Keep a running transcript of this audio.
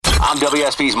I'm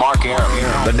WSB's Mark Aram.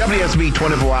 The WSB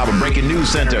 24-hour breaking news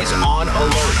center Is on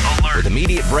alert. With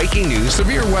immediate breaking news,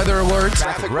 Severe weather alerts,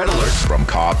 traffic red alerts, from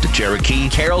Cobb to Cherokee,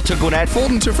 Carroll to Gwinnett,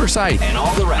 Fulton to Forsyth, and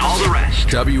all the rest.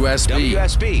 WSB.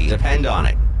 WSB. Depend on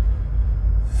it.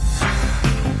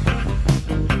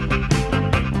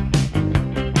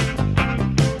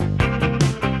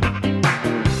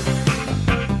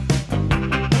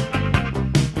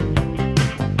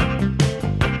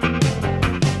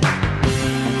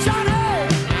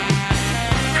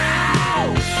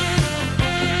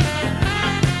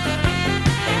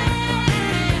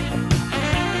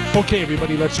 Okay,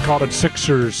 everybody, let's call it 6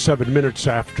 or 7 minutes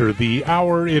after the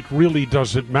hour. It really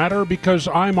doesn't matter because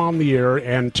I'm on the air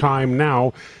and time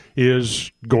now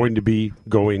is going to be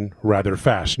going rather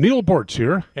fast. Neal Boortz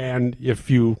here, and if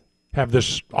you have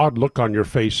this odd look on your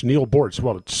face, Neal Boortz,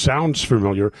 well, it sounds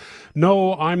familiar.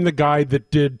 No, I'm the guy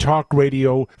that did talk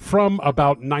radio from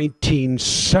about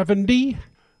 1970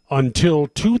 until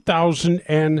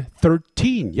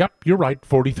 2013. Yep, you're right,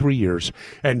 43 years.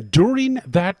 And during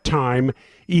that time,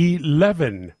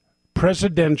 11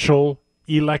 presidential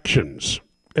elections.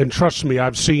 And trust me,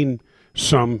 I've seen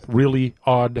some really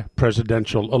odd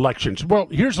presidential elections. Well,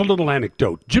 here's a little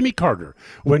anecdote. Jimmy Carter,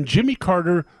 when Jimmy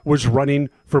Carter was running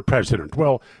for president,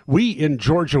 well, we in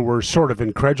Georgia were sort of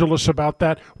incredulous about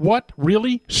that. What?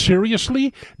 Really?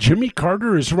 Seriously? Jimmy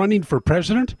Carter is running for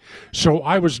president? So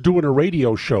I was doing a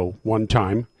radio show one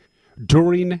time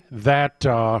during that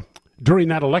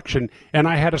election, and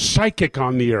I had a psychic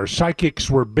on the air. Psychics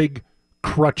were big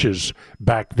crutches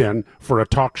back then for a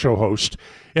talk show host.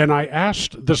 And I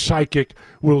asked the psychic,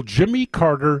 will Jimmy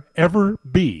Carter ever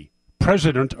be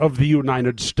president of the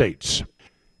United States?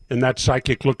 And that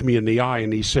psychic looked me in the eye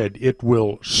and he said, it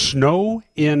will snow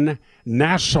in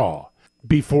Nassau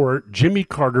before Jimmy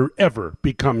Carter ever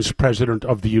becomes president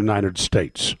of the United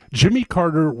States. Jimmy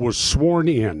Carter was sworn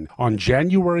in on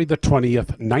January the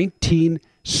 20th,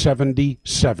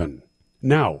 1977.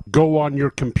 Now, go on your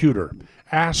computer.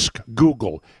 Ask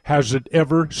Google, has it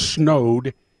ever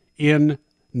snowed in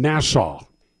Nassau?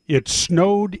 It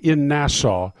snowed in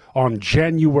Nassau on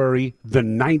January the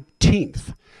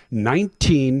 19th,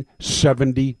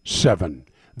 1977,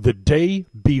 the day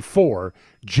before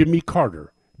Jimmy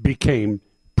Carter became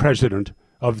president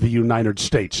of the United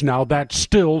States. Now, that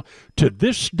still, to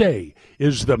this day,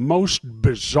 is the most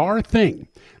bizarre thing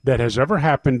that has ever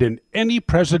happened in any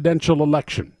presidential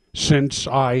election since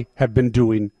I have been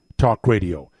doing talk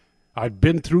radio. I've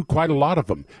been through quite a lot of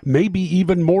them, maybe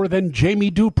even more than Jamie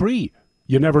Dupree.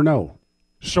 You never know.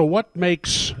 So what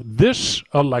makes this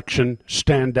election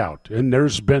stand out? And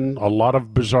there's been a lot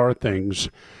of bizarre things.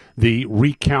 The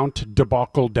recount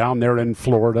debacle down there in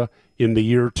Florida in the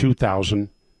year 2000.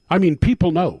 I mean,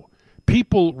 people know.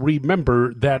 People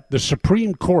remember that the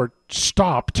Supreme Court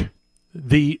stopped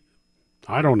the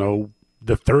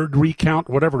third recount,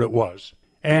 whatever it was,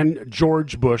 and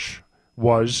George Bush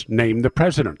was named the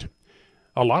president.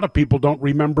 A lot of people don't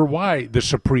remember why the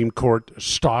Supreme Court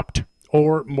stopped,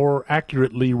 or more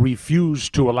accurately,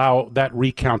 refused to allow that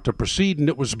recount to proceed, and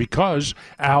it was because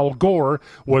Al Gore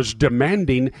was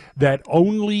demanding that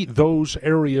only those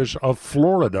areas of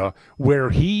Florida where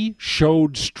he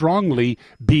showed strongly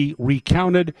be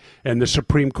recounted, and the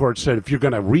Supreme Court said, if you're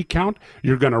going to recount,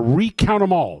 you're going to recount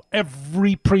them all,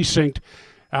 every precinct.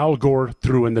 Al Gore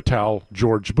threw in the towel.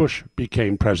 George Bush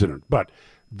became president. But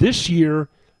this year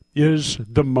is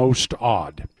the most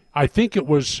odd. I think it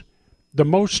was the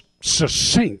most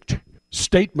succinct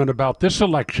statement about this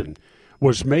election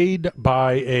was made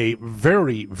by a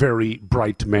very, very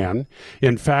bright man.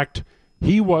 In fact,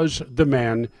 he was the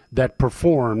man that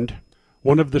performed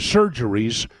one of the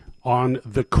surgeries on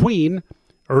the Queen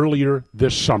earlier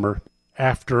this summer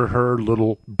after her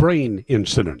little brain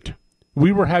incident.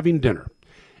 We were having dinner,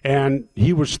 and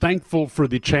he was thankful for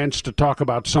the chance to talk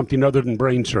about something other than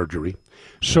brain surgery.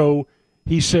 So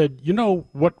he said, you know,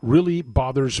 what really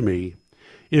bothers me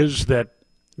is that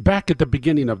back at the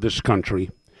beginning of this country,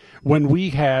 when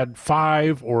we had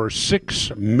 5 or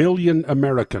 6 million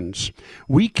Americans,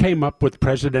 we came up with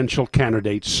presidential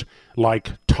candidates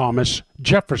like Thomas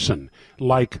Jefferson,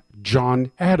 like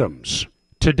John Adams.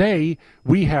 Today,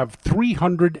 we have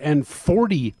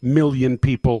 340 million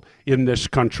people in this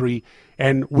country,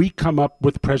 and we come up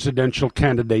with presidential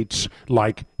candidates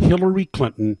like Hillary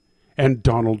Clinton and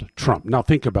Donald Trump. Now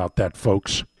think about that,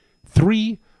 folks.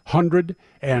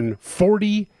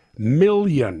 340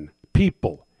 million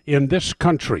people in this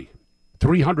country.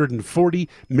 340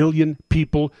 million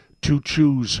people to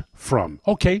choose from.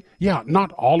 Okay, yeah,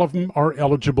 not all of them are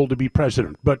eligible to be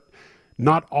president, but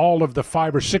Not all of the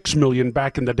 5 or 6 million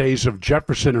back in the days of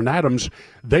Jefferson and Adams,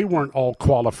 they weren't all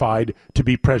qualified to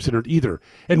be president either.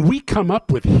 And we come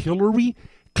up with Hillary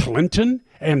Clinton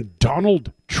and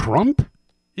Donald Trump?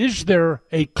 Is there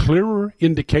a clearer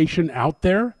indication out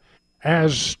there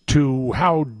as to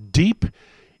how deep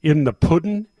in the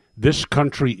pudding this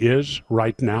country is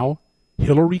right now?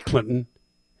 Hillary Clinton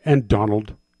and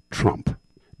Donald Trump.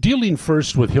 Dealing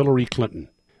first with Hillary Clinton.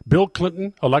 Bill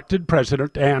Clinton, elected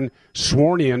president and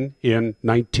sworn in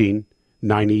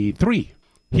 1993.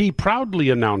 He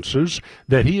proudly announces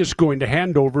that he is going to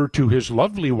hand over to his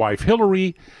lovely wife,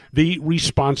 Hillary, the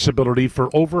responsibility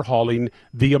for overhauling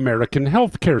the American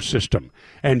healthcare system.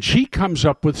 And she comes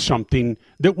up with something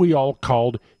that we all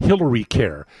called Hillary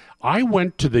Care. I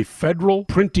went to the federal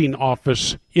printing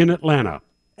office in Atlanta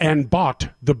and bought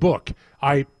the book.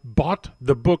 I bought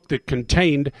the book that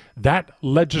contained that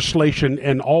legislation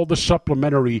and all the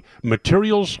supplementary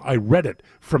materials. I read it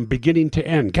from beginning to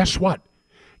end. Guess what?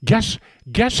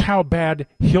 Guess how bad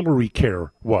Hillary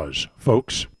Care was,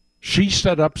 folks. She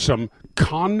set up some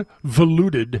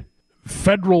convoluted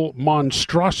federal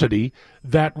monstrosity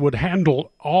that would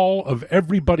handle all of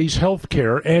everybody's health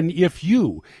care. And if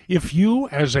you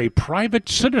as a private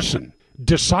citizen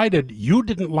decided you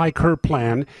didn't like her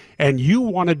plan and you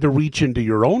wanted to reach into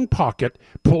your own pocket,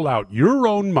 pull out your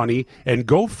own money, and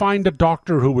go find a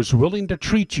doctor who was willing to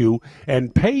treat you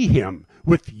and pay him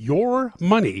with your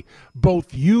money,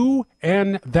 both you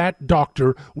and that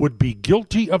doctor would be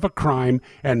guilty of a crime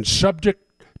and subject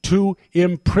to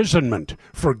imprisonment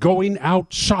for going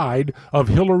outside of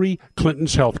Hillary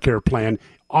Clinton's health care plan.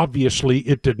 Obviously,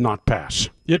 it did not pass.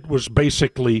 It was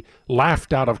basically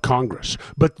laughed out of Congress.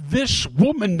 But this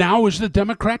woman now is the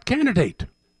Democrat candidate.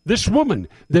 This woman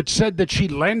that said that she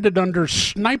landed under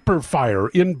sniper fire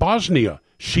in Bosnia.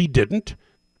 She didn't.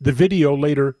 The video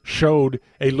later showed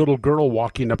a little girl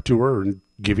walking up to her and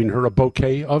giving her a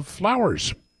bouquet of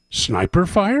flowers. Sniper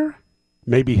fire?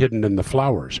 Maybe hidden in the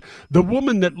flowers. The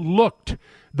woman that looked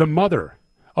the mother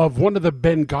of one of the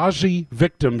Benghazi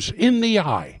victims in the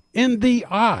eye,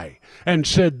 and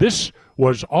said this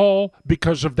was all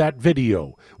because of that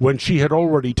video, when she had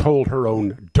already told her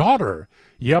own daughter,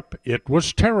 yep, it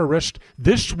was terrorist.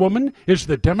 This woman is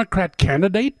the Democrat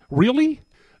candidate? Really?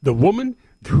 The woman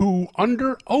who,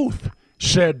 under oath,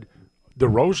 said the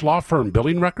Rose Law Firm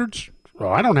billing records,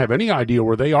 well, I don't have any idea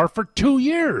where they are, for 2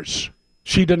 years.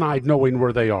 She denied knowing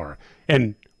where they are.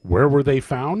 And where were they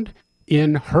found?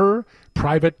 In her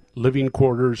private living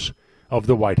quarters of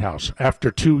the White House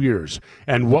after 2 years.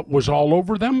 And what was all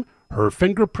over them? Her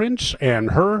fingerprints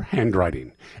and her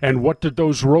handwriting. And what did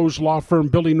those Rose Law Firm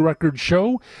billing records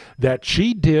show? That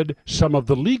she did some of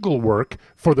the legal work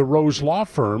for the Rose Law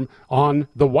Firm on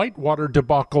the Whitewater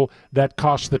debacle that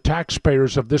cost the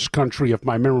taxpayers of this country, if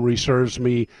my memory serves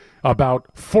me,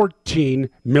 about $14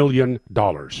 million.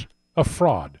 A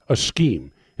fraud, a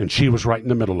scheme, and she was right in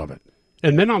the middle of it.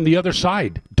 And then on the other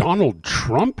side, Donald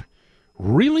Trump?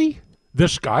 Really?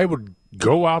 This guy would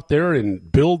go out there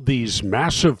and build these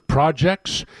massive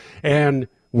projects, and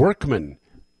workmen,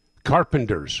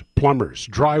 carpenters, plumbers,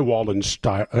 drywall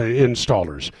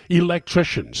installers,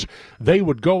 electricians, they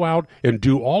would go out and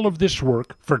do all of this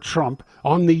work for Trump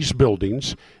on these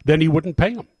buildings. Then he wouldn't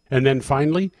pay them. And then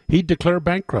finally, he'd declare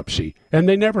bankruptcy, and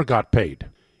they never got paid.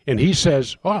 And he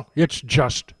says, oh, it's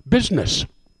just business.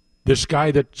 This guy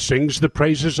that sings the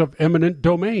praises of eminent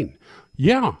domain.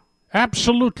 Yeah,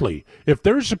 absolutely. If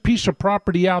there's a piece of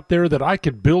property out there that I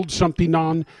could build something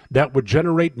on that would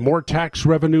generate more tax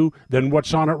revenue than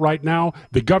what's on it right now,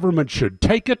 the government should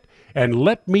take it and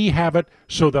let me have it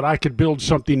so that I could build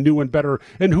something new and better.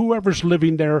 And whoever's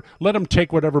living there, let them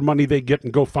take whatever money they get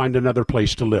and go find another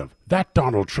place to live. That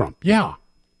Donald Trump. Yeah.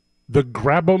 The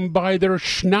grab them by their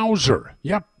schnauzer.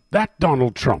 Yep, that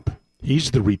Donald Trump.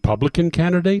 He's the Republican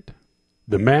candidate.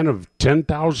 The man of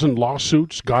 10,000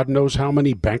 lawsuits, God knows how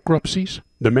many bankruptcies.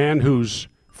 The man whose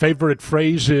favorite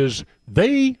phrase is,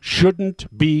 they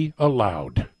shouldn't be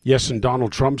allowed. Yes, in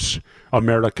Donald Trump's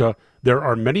America, there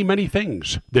are many, many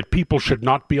things that people should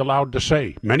not be allowed to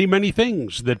say. Many, many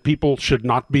things that people should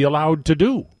not be allowed to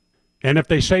do. And if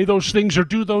they say those things or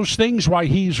do those things, why,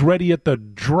 he's ready at the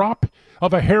drop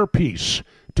of a hairpiece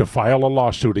to file a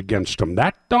lawsuit against them.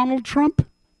 That Donald Trump?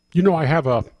 You know, I have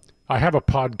a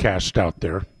podcast out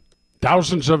there.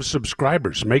 Thousands of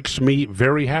subscribers. Makes me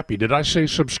very happy. Did I say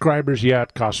subscribers? Yeah,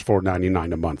 it costs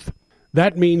 $4.99 a month.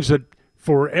 That means that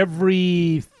for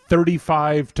every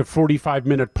 35 to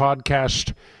 45-minute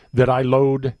podcast that I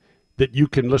load that you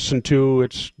can listen to,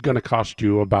 it's going to cost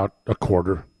you about a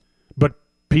quarter. But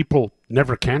people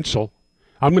never cancel.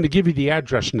 I'm going to give you the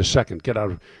address in a second.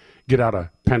 get out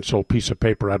a pencil, piece of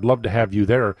paper. I'd love to have you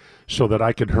there so that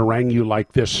I could harangue you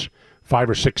like this 5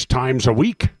 or 6 times a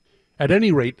week. At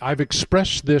any rate, I've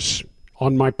expressed this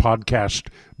on my podcast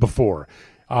before.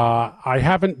 I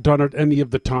haven't done it any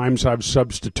of the times I've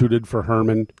substituted for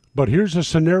Herman, but here's a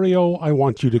scenario I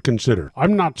want you to consider.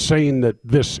 I'm not saying that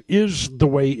this is the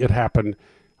way it happened.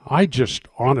 I just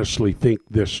honestly think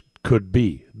this could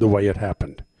be the way it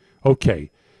happened.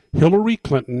 Okay, Hillary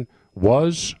Clinton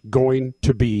was going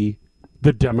to be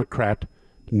the Democrat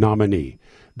nominee.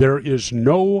 There is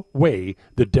no way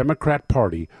the Democrat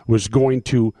Party was going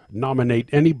to nominate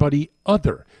anybody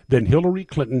other than Hillary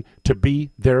Clinton to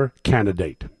be their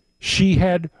candidate. She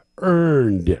had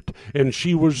earned it, and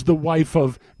she was the wife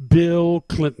of Bill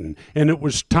Clinton, and it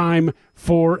was time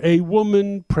for a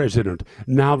woman president,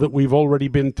 now that we've already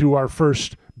been through our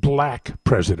first black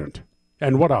president.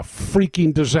 And what a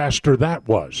freaking disaster that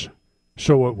was.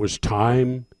 So it was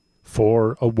time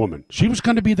for a woman. She was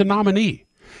going to be the nominee.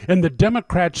 And the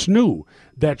Democrats knew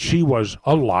that she was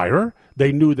a liar.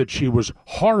 They knew that she was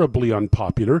horribly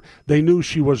unpopular. They knew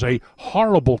she was a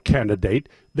horrible candidate.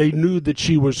 They knew that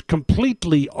she was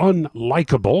completely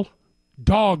unlikable.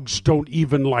 Dogs don't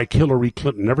even like Hillary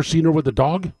Clinton. Ever seen her with a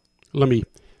dog? Let me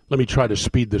try to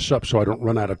speed this up so I don't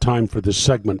run out of time for this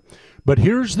segment. But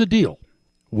here's the deal.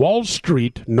 Wall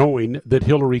Street, knowing that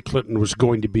Hillary Clinton was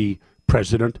going to be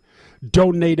president,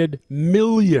 donated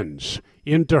millions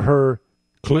into her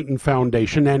Clinton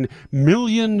Foundation and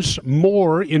millions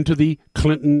more into the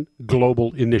Clinton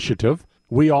Global Initiative.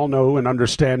 We all know and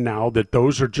understand now that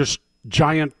those are just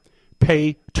giant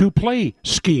pay-to-play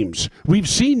schemes. We've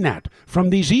seen that from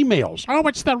these emails. Oh,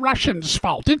 it's the Russians'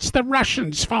 fault. It's the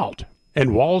Russians' fault.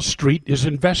 And Wall Street is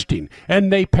investing,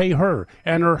 and they pay her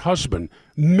and her husband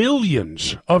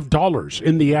millions of dollars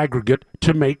in the aggregate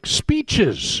to make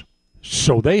speeches.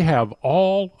 So they have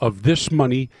all of this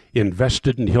money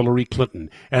invested in Hillary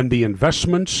Clinton, and the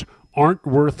investments aren't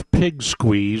worth pig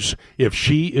squeeze if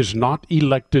she is not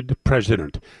elected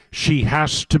president. She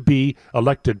has to be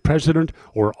elected president,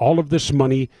 or all of this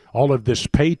money, all of this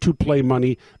pay-to-play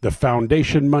money, the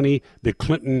foundation money, the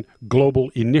Clinton Global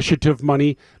Initiative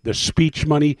money, the speech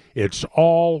money, it's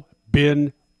all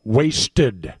been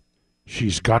wasted.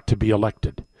 She's got to be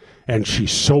elected. And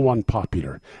she's so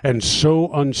unpopular and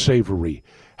so unsavory.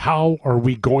 How are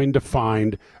we going to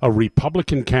find a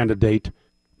Republican candidate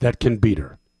that can beat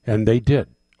her? And they did.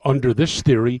 Under this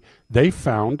theory, they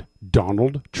found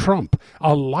Donald Trump,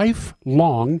 a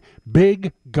lifelong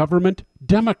big government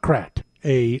Democrat.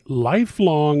 A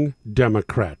lifelong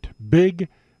Democrat, big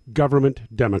government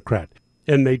Democrat.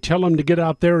 And they tell him to get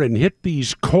out there and hit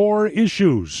these core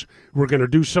issues. We're going to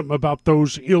do something about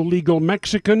those illegal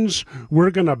Mexicans.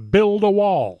 We're going to build a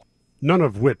wall. None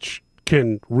of which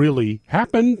can really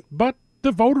happen, but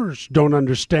the voters don't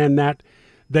understand that.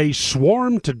 They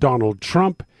swarm to Donald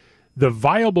Trump. The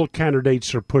viable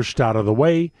candidates are pushed out of the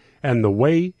way, and the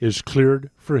way is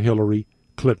cleared for Hillary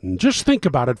Clinton. Just think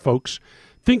about it, folks.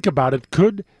 Think about it.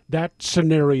 Could that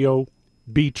scenario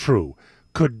be true?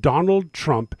 Could Donald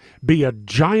Trump be a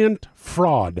giant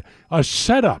fraud, a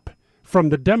setup from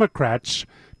the Democrats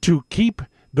to keep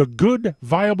the good,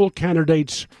 viable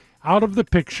candidates out of the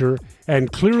picture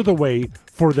and clear the way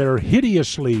for their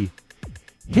hideously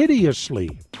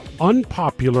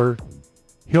unpopular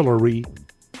Hillary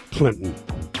Clinton?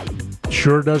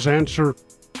 Sure does answer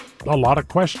a lot of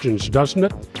questions, doesn't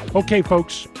it? Okay,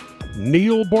 folks,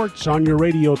 Neal Boortz on your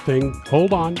radio thing.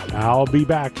 Hold on, I'll be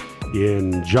back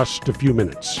in just a few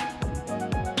minutes.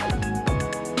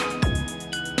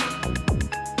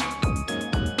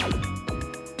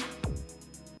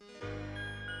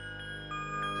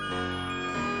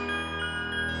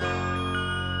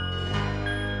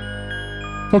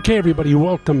 Okay, everybody,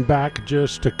 welcome back.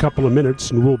 Just a couple of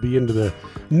minutes, and we'll be into the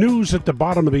news at the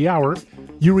bottom of the hour.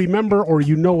 You remember, or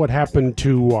you know what happened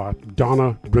to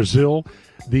Donna Brazile,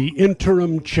 the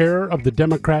interim chair of the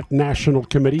Democrat National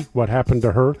Committee, what happened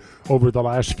to her over the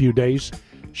last few days.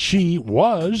 She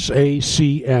was a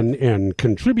CNN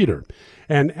contributor.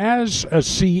 And as a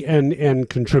CNN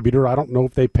contributor, I don't know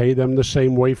if they pay them the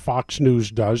same way Fox News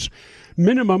does,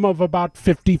 minimum of about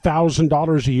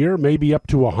 $50,000 a year, maybe up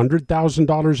to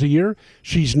 $100,000 a year.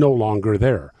 She's no longer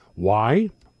there. Why?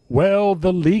 Well,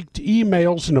 the leaked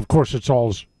emails, and of course it's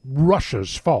all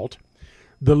Russia's fault,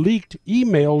 the leaked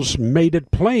emails made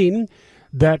it plain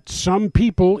that some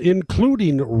people,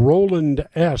 including Roland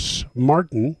S.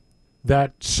 Martin,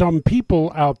 that some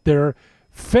people out there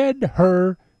fed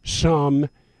her some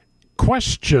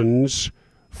questions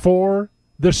for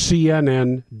the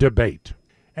CNN debate.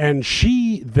 And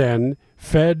she then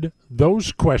fed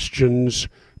those questions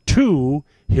to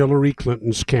Hillary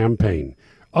Clinton's campaign.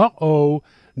 Uh-oh,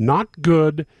 not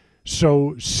good.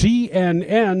 So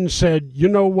CNN said, you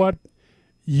know what?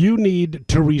 You need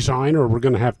to resign or we're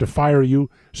going to have to fire you.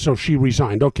 So she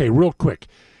resigned. Okay, real quick.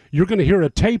 You're going to hear a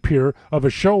tape here of a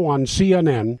show on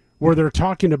CNN where they're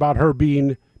talking about her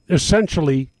being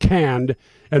essentially canned.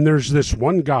 And there's this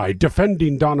one guy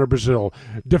defending Donna Brazile,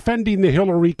 defending the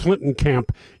Hillary Clinton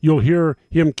camp. You'll hear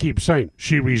him keep saying,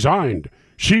 she resigned,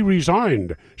 she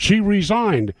resigned, she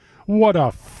resigned. What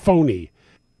a phony.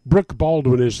 Brooke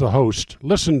Baldwin is the host.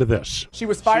 Listen to this. She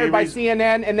was fired by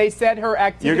CNN, and they said her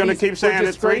activities You're going to keep saying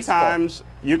it 3 times.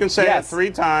 You can say it 3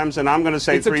 times, and I'm going to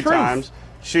say It's the 3 truth. times.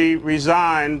 She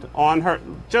resigned on her.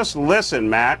 Just listen,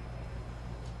 Matt.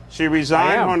 She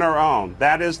resigned on her own.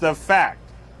 That is the fact.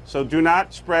 So do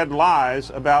not spread lies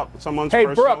about someone's Hey,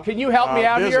 personal Brooke, can you help me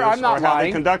out here? business I'm not or how they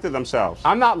lying. conducted themselves.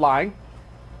 I'm not lying.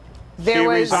 She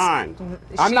resigned.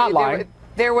 I'm not lying.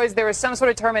 There was some sort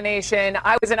of termination.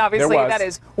 I was, and obviously There was. that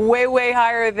is way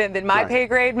higher than my pay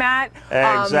grade, Matt.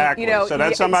 Exactly. So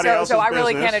that's somebody else's So I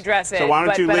really business. can't address it. So why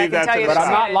don't you but leave I that can tell to you the that side?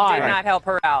 But I'm not lying. did not help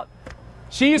her out.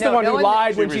 She's the one who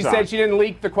lied when she resigned. said she didn't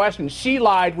leak the questions. She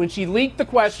lied when she leaked the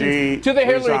questions to the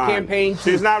Hillary resigned. campaign. To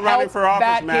She's not running help for office,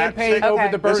 that Matt. campaign See, over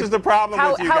the bird. This is the problem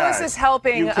with you guys. How is this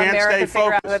helping You can't America stay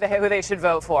figure out focused. who they should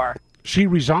vote for? She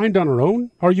resigned on her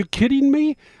own? Are you kidding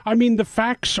me? I mean, the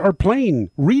facts are plain.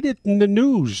 Read it in the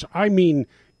news. I mean,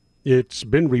 it's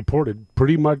been reported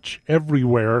pretty much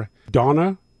everywhere.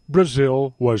 Donna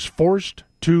Brazile was forced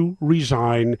to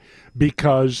resign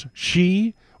because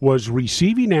she was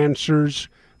receiving answers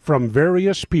from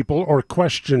various people, or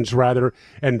questions rather,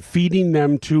 and feeding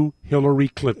them to Hillary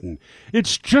Clinton.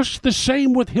 It's just the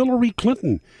same with Hillary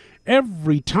Clinton.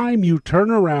 Every time you turn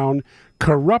around,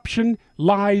 corruption,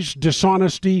 lies,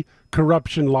 dishonesty,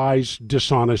 corruption, lies,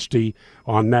 dishonesty.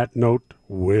 On that note,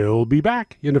 we'll be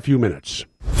back in a few minutes.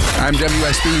 I'm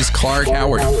WSB's Clark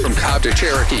Howard. From Cobb to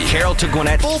Cherokee, Carroll to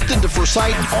Gwinnett. Fulton to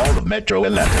Forsyth, all the Metro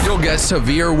 11. you'll get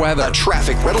severe weather.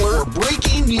 Traffic red alert,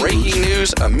 breaking news. Breaking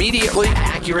news immediately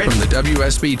Accurate. from the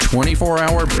WSB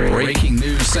 24-hour Breaking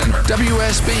News Center.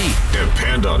 WSB.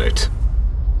 Depend on it.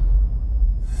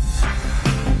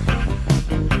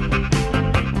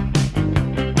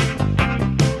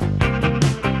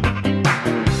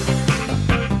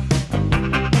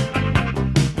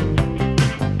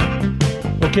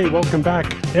 Okay, welcome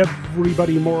back,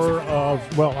 everybody. More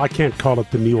of, well, I can't call it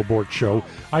the Neal Boortz Show.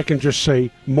 I can just say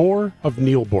more of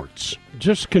Neal Boortz.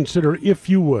 Just consider, if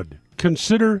you would,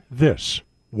 consider this.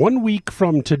 1 week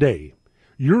from today,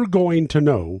 you're going to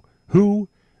know who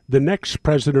the next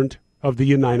president of the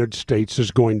United States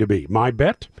is going to be. My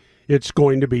bet, it's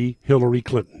going to be Hillary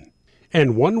Clinton.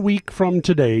 And 1 week from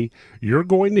today, you're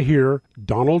going to hear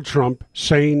Donald Trump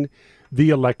saying the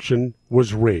election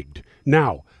was rigged.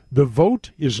 Now, the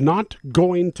vote is not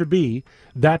going to be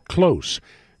that close.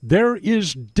 There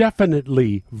is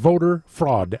definitely voter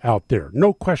fraud out there.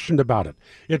 No question about it.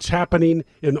 It's happening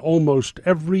in almost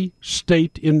every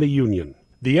state in the union.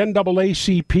 The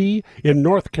NAACP in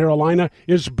North Carolina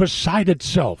is beside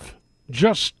itself.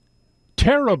 Just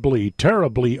terribly,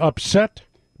 terribly upset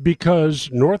because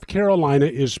North Carolina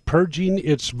is purging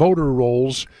its voter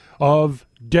rolls of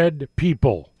dead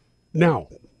people. Now,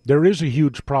 there is a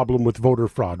huge problem with voter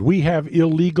fraud. We have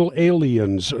illegal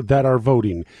aliens that are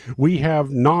voting. We have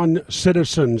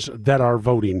non-citizens that are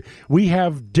voting. We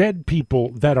have dead people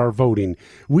that are voting.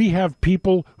 We have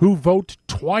people who vote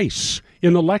twice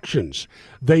in elections.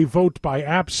 They vote by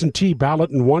absentee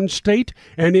ballot in one state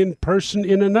and in person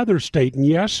in another state. And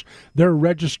yes, they're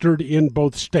registered in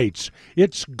both states.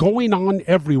 It's going on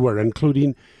everywhere,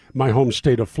 including my home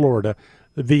state of Florida.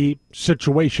 The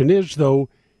situation is, though,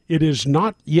 it is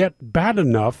not yet bad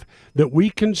enough that we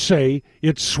can say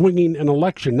it's swinging an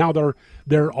election. Now,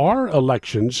 there are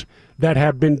elections that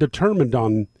have been determined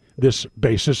on this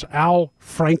basis. Al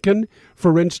Franken,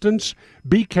 for instance,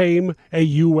 became a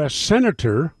U.S.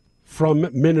 Senator from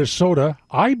Minnesota,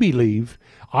 I believe,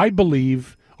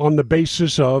 on the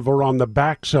basis of, or on the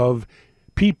backs of,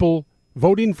 people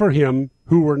voting for him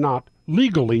who were not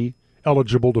legally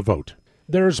eligible to vote.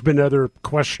 There's been other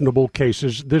questionable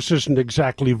cases. This isn't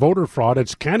exactly voter fraud,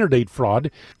 it's candidate fraud.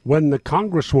 When the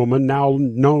Congresswoman, now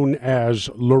known as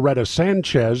Loretta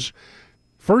Sanchez,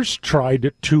 first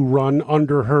tried to run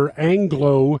under her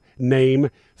Anglo name,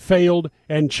 failed,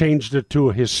 and changed it to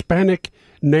a Hispanic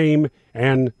name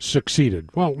and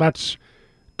succeeded. Well, that's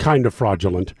kind of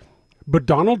fraudulent. But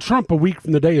Donald Trump, a week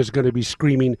from the day, is going to be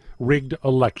screaming rigged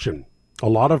election. A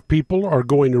lot of people are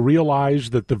going to realize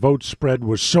that the vote spread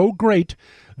was so great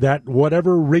that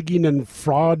whatever rigging and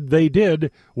fraud they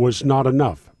did was not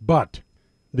enough. But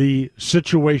the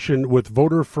situation with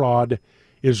voter fraud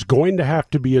is going to have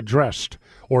to be addressed,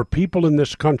 or people in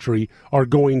this country are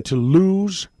going to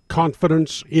lose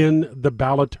confidence in the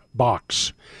ballot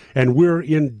box. And we're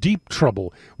in deep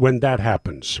trouble when that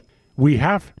happens. We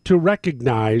have to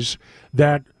recognize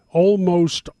that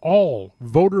almost all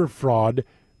voter fraud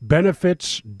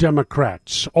benefits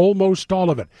Democrats, almost all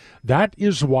of it. That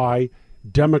is why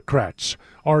Democrats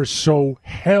are so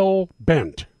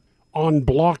hell-bent on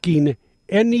blocking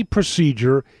any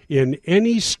procedure in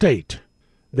any state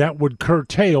that would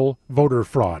curtail voter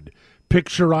fraud.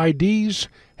 Picture IDs?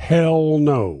 Hell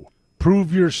no.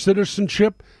 Prove your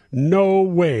citizenship? No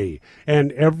way.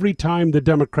 And every time the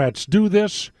Democrats do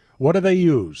this, what do they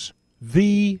use?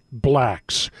 The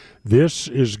blacks. This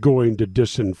is going to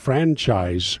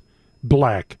disenfranchise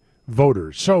black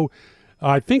voters. So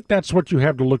I think that's what you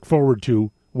have to look forward to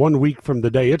 1 week from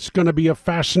the day. It's going to be a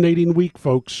fascinating week,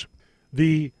 folks.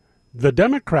 The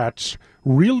Democrats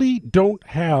really don't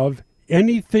have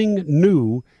anything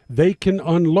new they can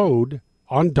unload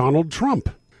on Donald Trump.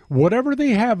 Whatever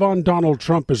they have on Donald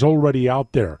Trump is already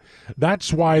out there.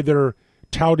 That's why they're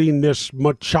touting this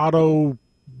Machado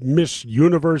Miss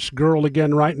Universe girl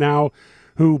again right now,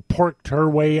 who porked her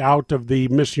way out of the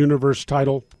Miss Universe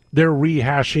title. They're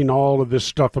rehashing all of this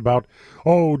stuff about,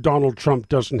 oh, Donald Trump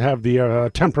doesn't have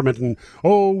the temperament, and,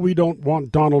 oh, we don't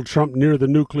want Donald Trump near the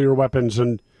nuclear weapons,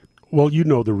 and, well, you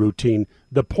know the routine.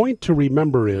 The point to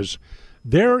remember is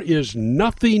there is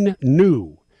nothing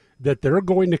new that they're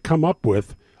going to come up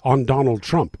with on Donald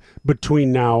Trump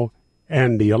between now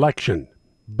and the election.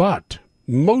 But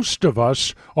most of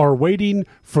us are waiting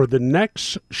for the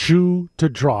next shoe to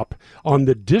drop on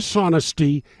the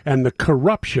dishonesty and the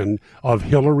corruption of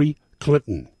Hillary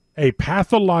Clinton, a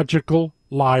pathological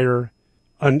liar,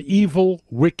 an evil,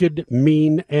 wicked,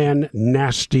 mean, and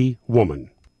nasty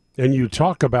woman. And you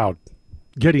talk about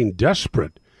getting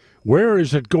desperate. Where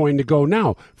is it going to go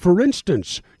now? For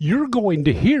instance, you're going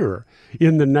to hear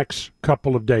in the next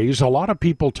couple of days a lot of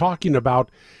people talking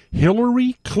about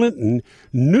Hillary Clinton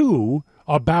knew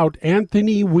about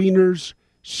Anthony Weiner's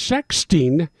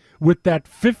sexting with that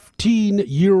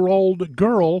 15-year-old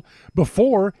girl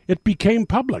before it became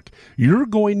public. You're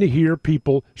going to hear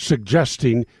people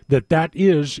suggesting that that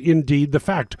is indeed the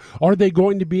fact. Are they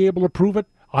going to be able to prove it?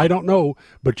 I don't know,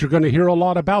 but you're going to hear a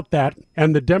lot about that,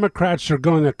 and the Democrats are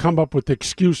going to come up with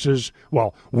excuses.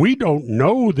 Well, we don't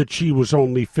know that she was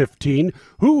only 15.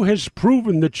 Who has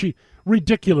proven that she...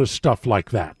 Ridiculous stuff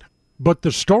like that. But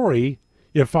the story,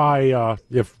 if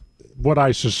what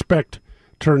I suspect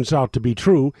turns out to be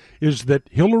true, is that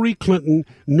Hillary Clinton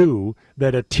knew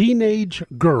that a teenage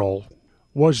girl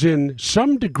was in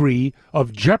some degree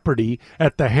of jeopardy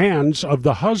at the hands of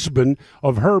the husband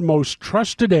of her most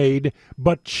trusted aide,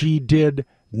 but she did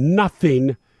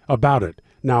nothing about it.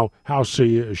 Now, how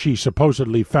she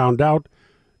supposedly found out,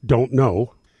 don't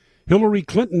know. Hillary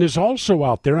Clinton is also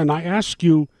out there, and I ask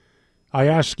you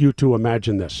to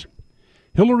imagine this.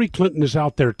 Hillary Clinton is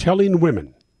out there telling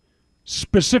women,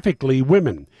 specifically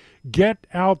women, get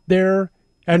out there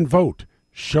and vote.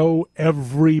 Show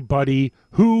everybody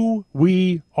who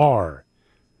we are.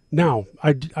 Now,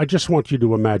 I just want you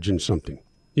to imagine something,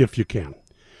 if you can.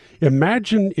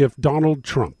 Imagine if Donald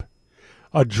Trump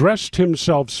addressed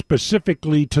himself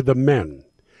specifically to the men.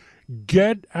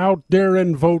 Get out there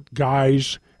and vote,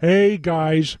 guys. Hey,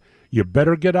 guys, you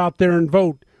better get out there and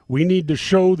vote. We need to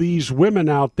show these women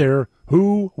out there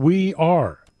who we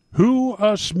are. Who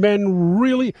us men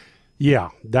really...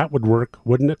 Yeah, that would work,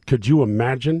 wouldn't it? Could you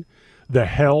imagine the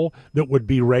hell that would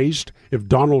be raised if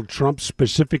Donald Trump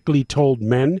specifically told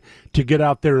men to get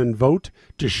out there and vote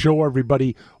to show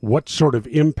everybody what sort of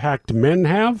impact men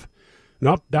have?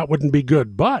 Nope, that wouldn't be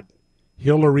good. But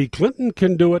Hillary Clinton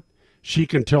can do it. She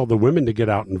can tell the women to get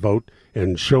out and vote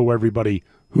and show everybody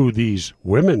who these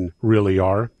women really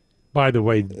are. By the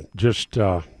way, just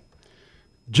as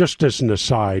an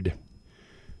aside,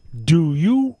 do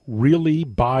you really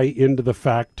buy into the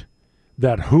fact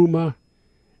that Huma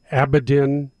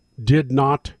Abedin did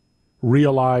not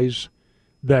realize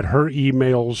that her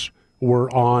emails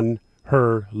were on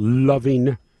her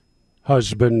loving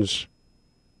husband's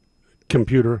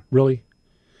computer? Really?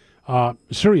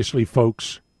 Seriously,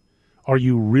 folks, are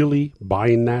you really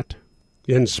buying that?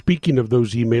 And speaking of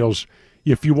those emails,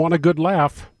 if you want a good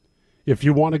laugh,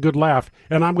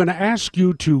 and I'm going to ask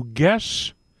you to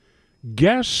guess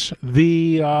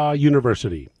the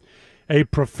university. A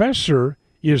professor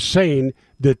is saying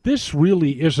that this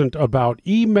really isn't about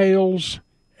emails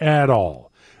at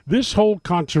all. This whole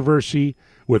controversy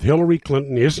with Hillary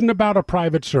Clinton isn't about a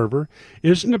private server,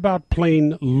 isn't about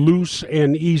playing loose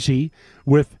and easy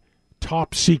with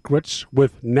top secrets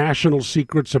with national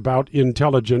secrets about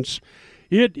intelligence.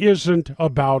 It isn't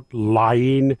about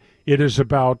lying. It is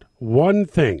about one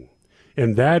thing,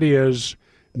 and that is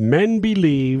men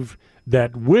believe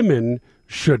that women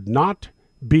should not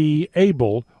be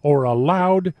able or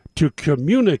allowed to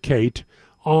communicate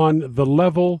on the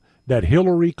level that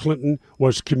Hillary Clinton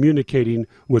was communicating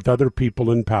with other people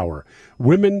in power.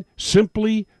 Women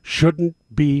simply shouldn't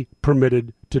be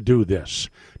permitted to do this.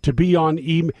 To be on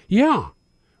email. Yeah,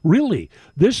 really.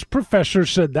 This professor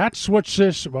said that's what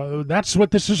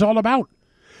this is all about.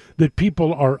 That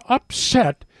people are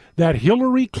upset that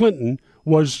Hillary Clinton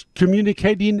was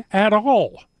communicating at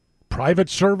all, private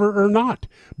server or not,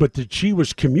 but that she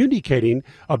was communicating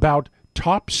about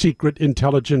top secret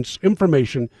intelligence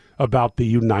information about the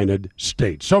United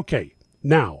States. Okay,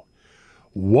 now,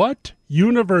 what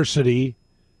university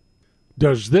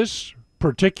does this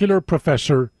particular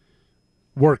professor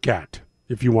work at,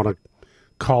 if you want to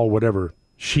call whatever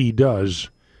she does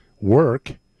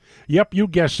work? Yep, you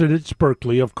guessed it, it's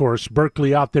Berkeley, of course,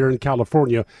 Berkeley out there in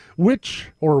California,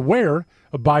 where,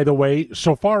 by the way,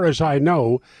 so far as I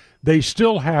know, they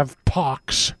still have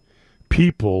pox,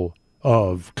 people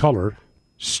of color,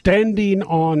 standing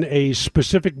on a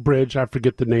specific bridge. I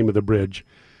forget the name of the bridge,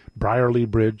 Briarly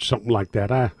Bridge, something like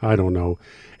that. I don't know.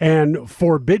 And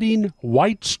forbidding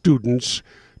white students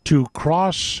to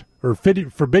cross, or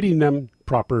forbidding them,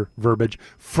 proper verbiage,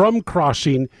 from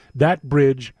crossing that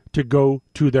bridge to go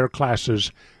to their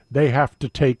classes. They have to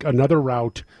take another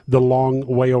route the long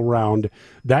way around.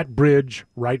 That bridge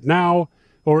right now,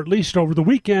 or at least over the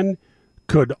weekend,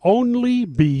 could only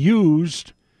be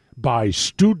used by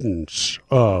students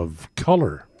of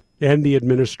color. And the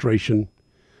administration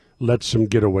lets them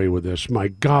get away with this. My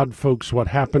God, folks, what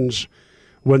happens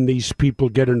when these people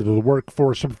get into the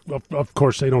workforce? Of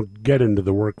course, they don't get into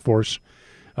the workforce.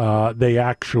 They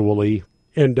actually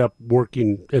end up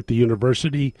working at the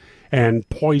university and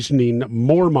poisoning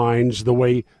more minds the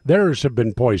way theirs have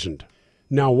been poisoned.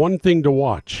 Now, one thing to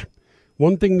watch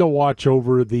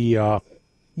over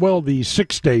the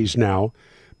 6 days now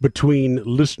between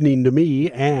listening to me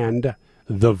and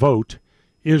the vote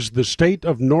is the state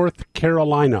of North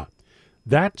Carolina.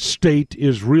 That state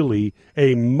is really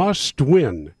a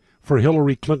must-win for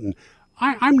Hillary Clinton.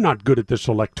 I'm not good at this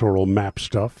electoral map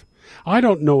stuff. I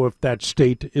don't know if that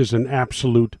state is an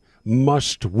absolute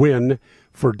must-win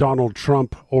for Donald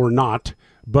Trump or not,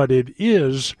 but it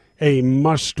is a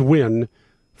must-win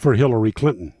for Hillary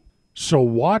Clinton. So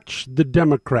watch the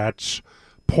Democrats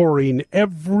pouring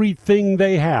everything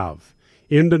they have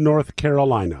into North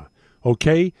Carolina.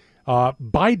 Okay?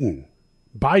 Biden,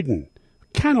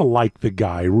 kind of like the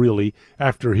guy, really,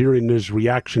 after hearing his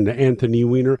reaction to Anthony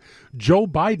Weiner. Joe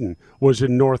Biden was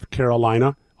in North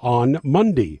Carolina on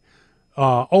Monday.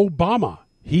 Obama,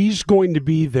 he's going to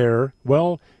be there.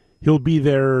 Well, he'll be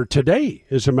there today,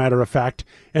 as a matter of fact,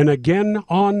 and again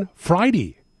on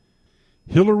Friday.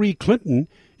 Hillary Clinton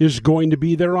is going to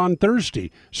be there on Thursday.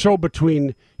 So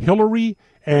between Hillary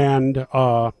and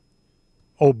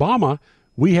Obama,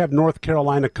 we have North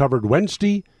Carolina covered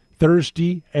Wednesday,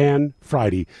 Thursday, and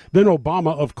Friday. Then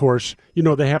Obama, of course,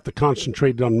 they have to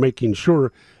concentrate on making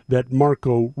sure that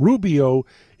Marco Rubio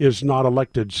is not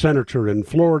elected senator in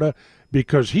Florida,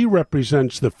 because he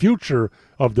represents the future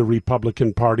of the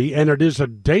Republican Party, and it is a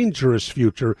dangerous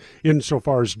future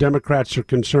insofar as Democrats are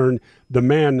concerned. The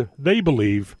man, they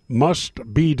believe,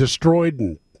 must be destroyed,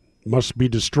 and must be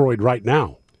destroyed right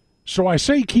now. So I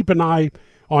say keep an eye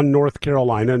on North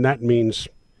Carolina, and that means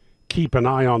keep an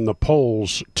eye on the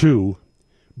polls too.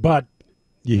 But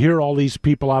you hear all these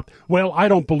people out, well, I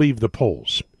don't believe the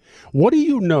polls. What do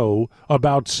you know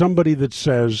about somebody that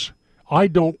says, I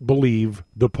don't believe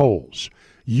the polls?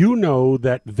 You know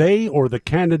that they or the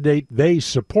candidate they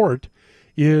support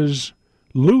is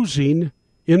losing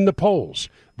in the polls.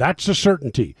 That's a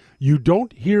certainty. You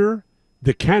don't hear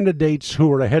the candidates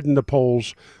who are ahead in the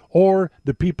polls or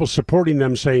the people supporting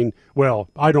them saying, well,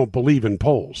 I don't believe in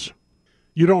polls.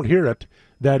 You don't hear it.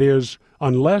 That is,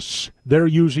 unless they're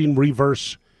using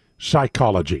reverse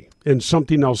psychology. And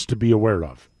something else to be aware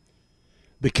of.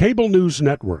 The cable news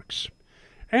networks,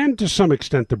 and to some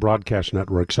extent the broadcast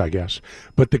networks, I guess,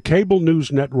 but the cable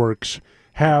news networks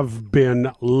have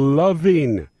been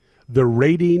loving the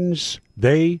ratings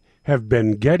they have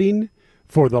been getting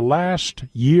for the last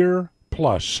year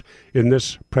plus in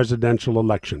this presidential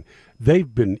election.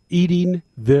 They've been eating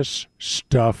this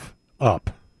stuff up.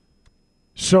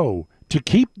 So, to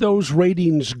keep those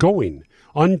ratings going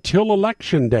until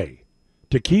Election Day,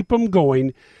 to keep them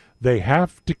going, They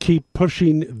have to keep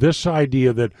pushing this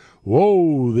idea that,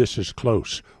 whoa, this is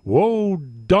close. Whoa,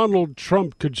 Donald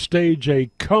Trump could stage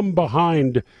a come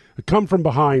from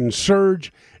behind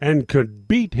surge and could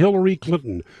beat Hillary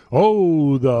Clinton.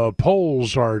 Oh, the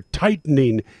polls are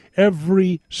tightening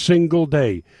every single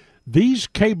day. These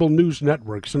cable news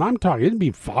networks, and I'm talking, it'd be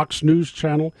Fox News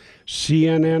Channel,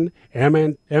 CNN,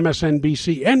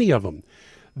 MSNBC, any of them,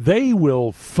 they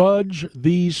will fudge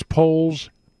these polls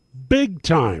big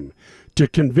time to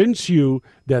convince you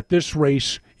that this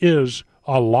race is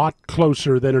a lot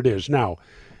closer than it is. Now,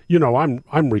 you know,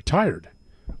 I'm retired.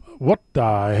 What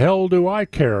the hell do I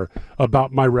care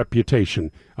about my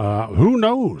reputation? Who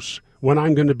knows when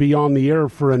I'm going to be on the air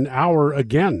for an hour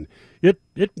again?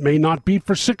 It may not be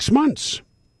for 6 months.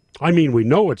 I mean, we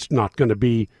know it's not going to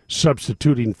be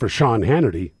substituting for Sean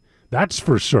Hannity. That's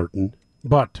for certain.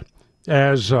 But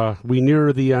as we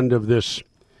near the end of this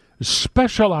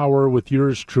special hour with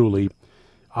yours truly,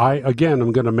 I, again,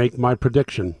 am going to make my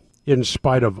prediction. In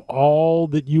spite of all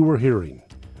that you were hearing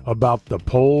about the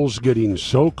polls getting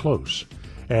so close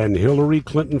and Hillary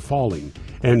Clinton falling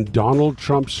and Donald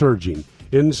Trump surging,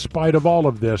 in spite of all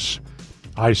of this,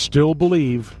 I still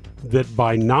believe that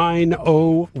by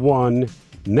 9:01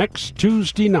 next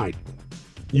Tuesday night,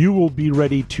 you will be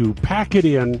ready to pack it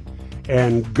in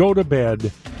and go to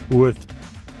bed with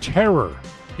terror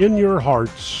in your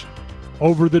hearts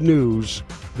over the news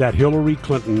that Hillary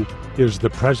Clinton is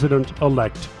the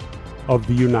president-elect of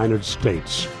the United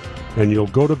States. And you'll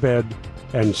go to bed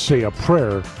and say a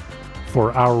prayer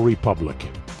for our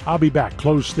republic. I'll be back,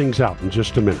 close things out in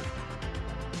just a minute.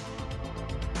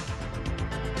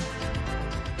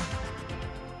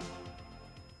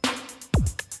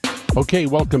 Okay,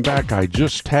 welcome back. I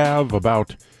just have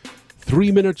about 3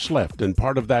 minutes left, and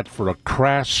part of that for a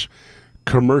crass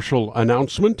commercial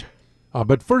announcement.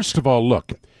 But first of all,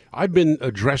 look, I've been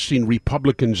addressing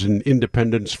Republicans and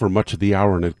independents for much of the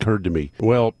hour, and it occurred to me,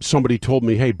 well, somebody told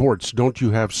me, hey, Boortz, don't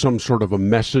you have some sort of a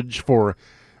message for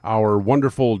our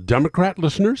wonderful Democrat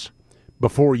listeners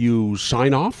before you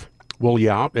sign off? Well,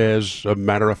 yeah, as a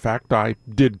matter of fact, I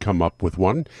did come up with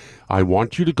one. I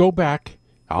want you to go back,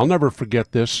 I'll never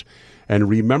forget this, and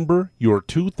remember your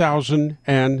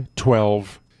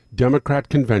 2012 Democrat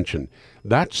convention.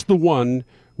 That's the one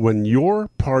when your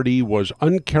party was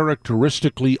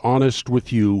uncharacteristically honest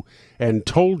with you and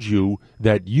told you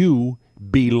that you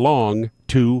belong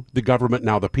to the government.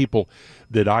 Now, the people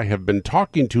that I have been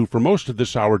talking to for most of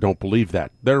this hour don't believe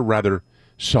that. They're rather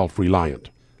self-reliant.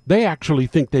 They actually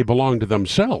think they belong to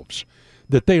themselves,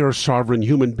 that they are sovereign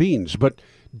human beings. But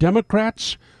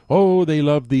Democrats, oh, they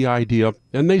love the idea,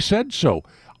 and they said so.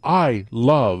 I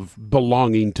love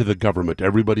belonging to the government.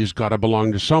 Everybody's got to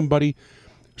belong to somebody,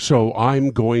 so I'm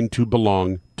going to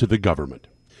belong to the government.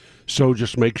 So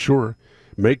just make sure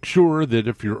that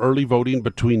if you're early voting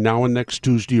between now and next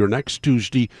Tuesday or next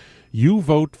Tuesday, you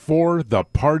vote for the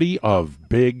party of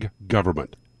big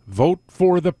government. Vote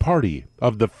for the party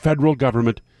of the federal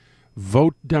government.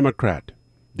 Vote Democrat.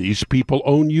 These people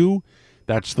own you.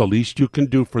 That's the least you can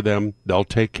do for them. They'll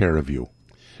take care of you.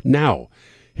 Now,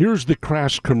 here's the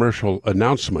crass commercial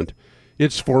announcement.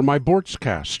 It's for my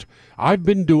Boortzcast. I've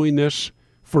been doing this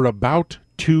for about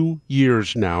 2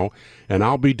 years now, and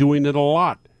I'll be doing it a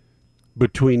lot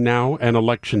between now and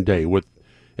Election Day with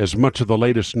as much of the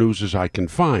latest news as I can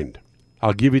find.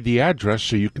 I'll give you the address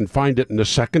so you can find it in a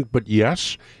second, but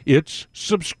yes, it's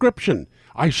subscription.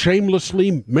 I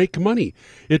shamelessly make money.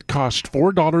 It costs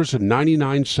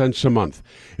 $4.99 a month.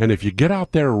 And if you get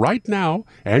out there right now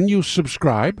and you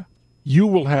subscribe, you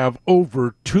will have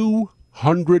over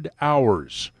 200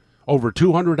 hours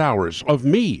of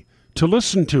me to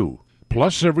listen to,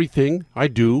 plus everything I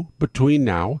do between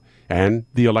now and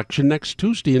the election next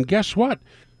Tuesday. And guess what?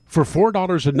 For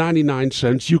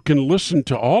 $4.99, you can listen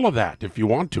to all of that if you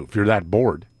want to, if you're that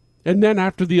bored. And then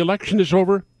after the election is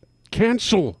over,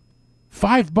 cancel.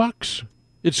 $5.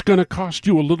 It's going to cost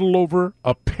you a little over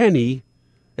a penny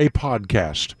a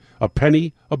podcast, a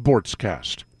penny a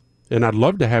Boortzcast. And I'd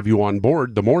love to have you on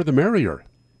board. The more the merrier.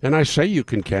 And I say you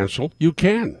can cancel. You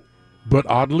can. But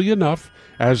oddly enough,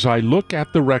 as I look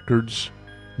at the records,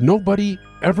 nobody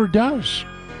ever does.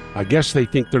 I guess they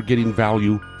think they're getting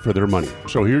value for their money.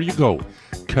 So here you go.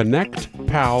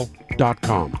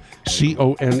 ConnectPal.com.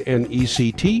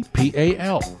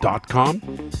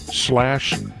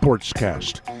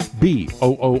 ConnectPal.com/Boortzcast.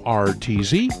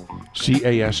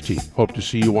 BOORTZCAST. Hope to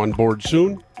see you on board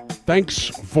soon. Thanks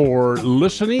for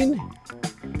listening.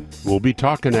 We'll be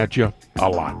talking at you a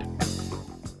lot.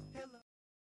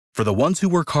 For the ones who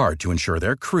work hard to ensure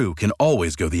their crew can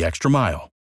always go the extra mile,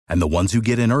 and the ones who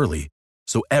get in early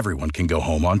so everyone can go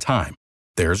home on time,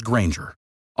 there's Grainger,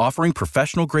 offering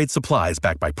professional-grade supplies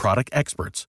backed by product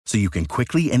experts so you can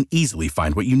quickly and easily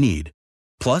find what you need.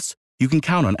 Plus, you can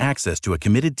count on access to a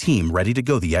committed team ready to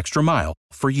go the extra mile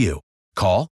for you.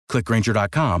 Call, click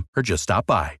Grainger.com, or just stop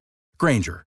by.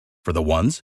 Grainger, for the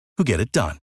ones who get it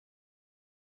done.